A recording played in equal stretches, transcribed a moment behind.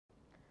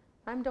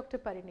I'm Dr.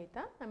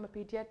 Parinitha. I'm a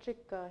Pediatric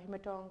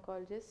Haemeto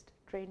Oncologist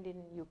trained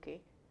in UK.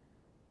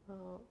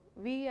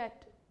 We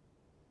at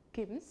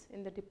KIMS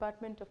in the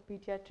Department of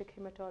Pediatric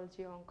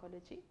Haematology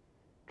Oncology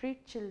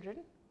treat children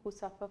who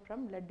suffer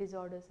from blood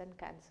disorders and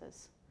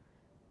cancers.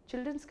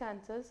 Children's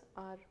cancers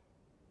are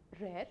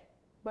rare,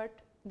 but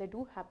they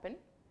do happen,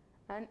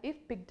 and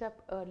if picked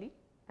up early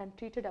and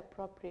treated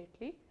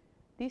appropriately,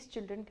 these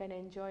children can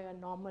enjoy a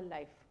normal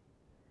life.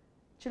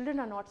 Children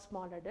are not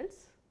small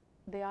adults,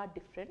 they are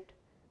different.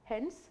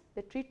 Hence,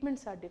 the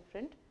treatments are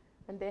different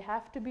and they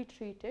have to be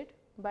treated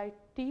by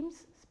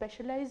teams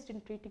specialized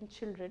in treating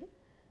children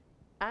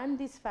and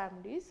these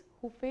families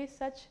who face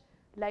such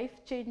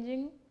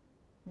life-changing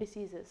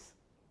diseases.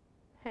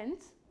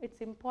 Hence,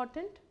 it's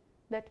important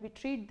that we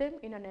treat them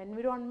in an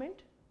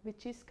environment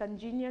which is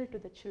congenial to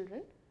the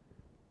children.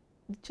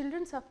 The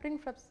children suffering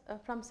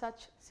from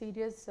such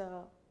serious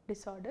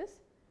disorders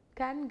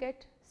can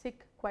get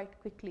sick quite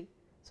quickly.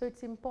 So,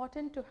 it's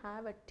important to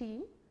have a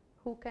team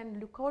who can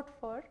look out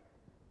for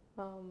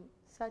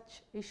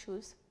such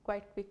issues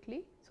quite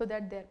quickly, so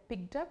that they are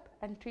picked up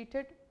and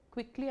treated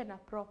quickly and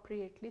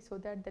appropriately, so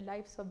that the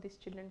lives of these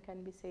children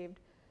can be saved.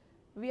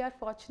 We are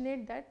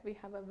fortunate that we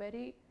have a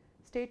very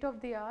state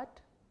of the art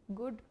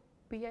good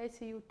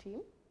PICU team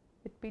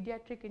with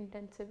pediatric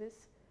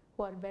intensivists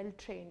who are well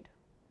trained,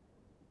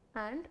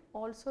 and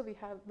also we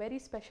have very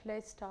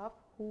specialized staff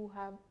who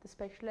have the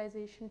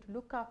specialization to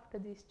look after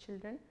these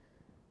children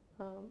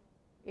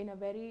in a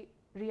very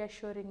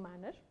reassuring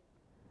manner,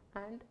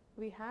 and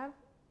we have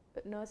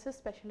nurses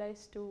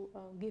specialized to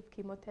give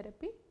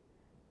chemotherapy.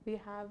 We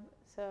have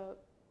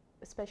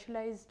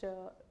specialized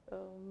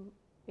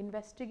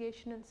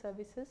investigational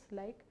services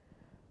like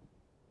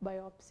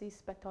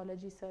biopsies,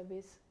 pathology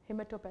service,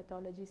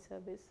 hematopathology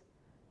service.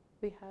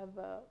 We have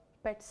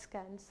PET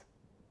scans,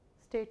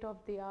 state of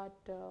the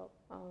art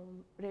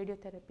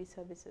radiotherapy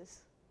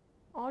services.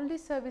 All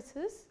these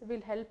services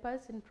will help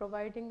us in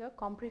providing a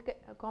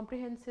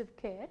comprehensive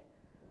care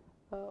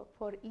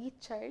for each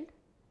child,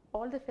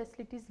 all the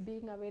facilities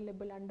being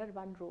available under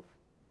one roof.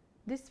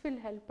 This will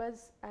help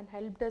us and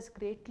helped us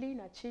greatly in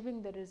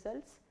achieving the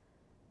results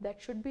that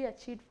should be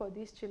achieved for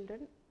these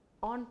children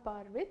on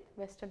par with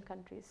Western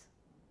countries.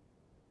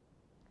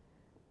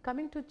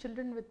 Coming to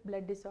children with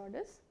blood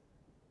disorders,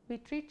 we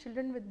treat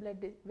children with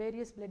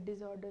various blood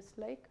disorders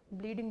like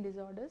bleeding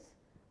disorders,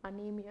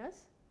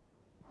 anemias,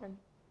 and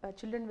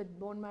children with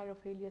bone marrow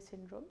failure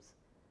syndromes.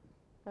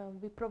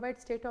 We provide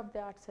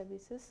state-of-the-art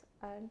services,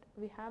 and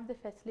we have the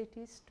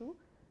facilities to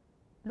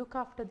look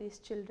after these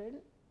children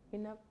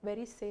in a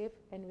very safe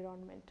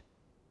environment.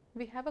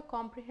 We have a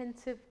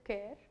comprehensive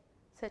care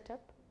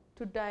setup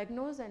to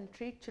diagnose and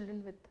treat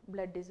children with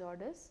blood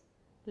disorders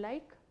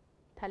like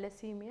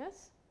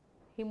thalassemias,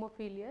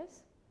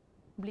 hemophilias,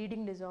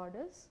 bleeding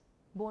disorders,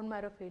 bone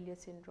marrow failure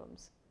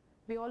syndromes.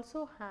 We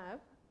also have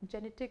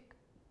genetic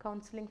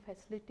counseling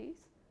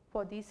facilities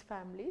for these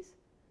families,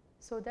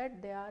 so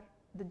that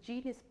the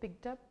gene is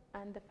picked up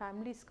and the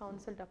family is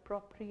counseled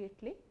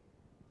appropriately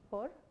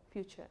for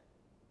future.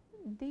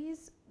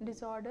 These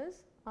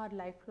disorders are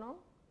lifelong,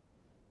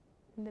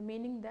 in the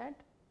meaning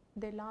that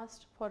they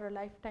last for a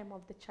lifetime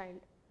of the child.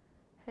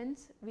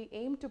 Hence, we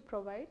aim to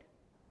provide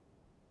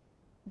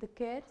the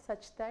care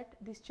such that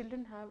these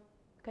children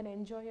can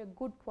enjoy a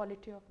good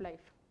quality of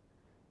life.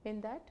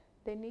 In that,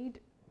 they need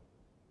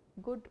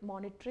good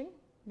monitoring,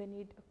 they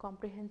need a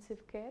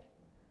comprehensive care,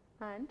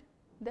 and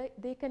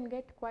they can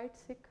get quite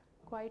sick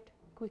quite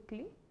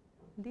quickly.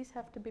 These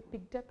have to be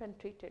picked up and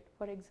treated.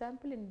 For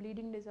example, in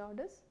bleeding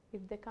disorders,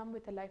 if they come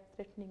with a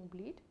life-threatening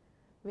bleed,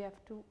 we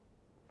have to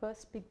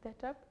first pick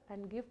that up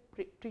and give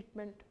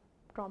treatment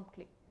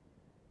promptly.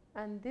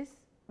 And this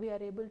we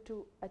are able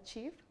to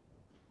achieve.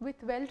 With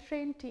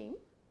well-trained team,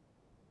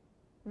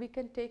 we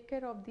can take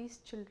care of these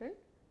children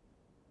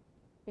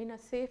in a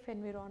safe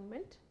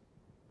environment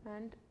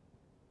and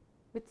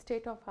with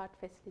state-of-the-art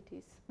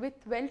facilities. With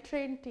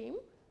well-trained team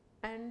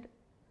and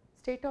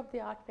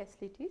state-of-the-art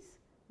facilities,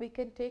 we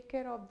can take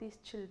care of these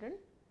children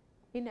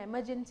in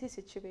emergency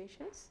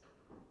situations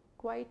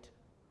quite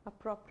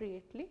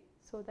appropriately,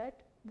 so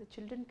that the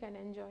children can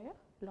enjoy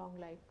a long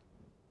life.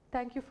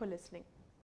 Thank you for listening.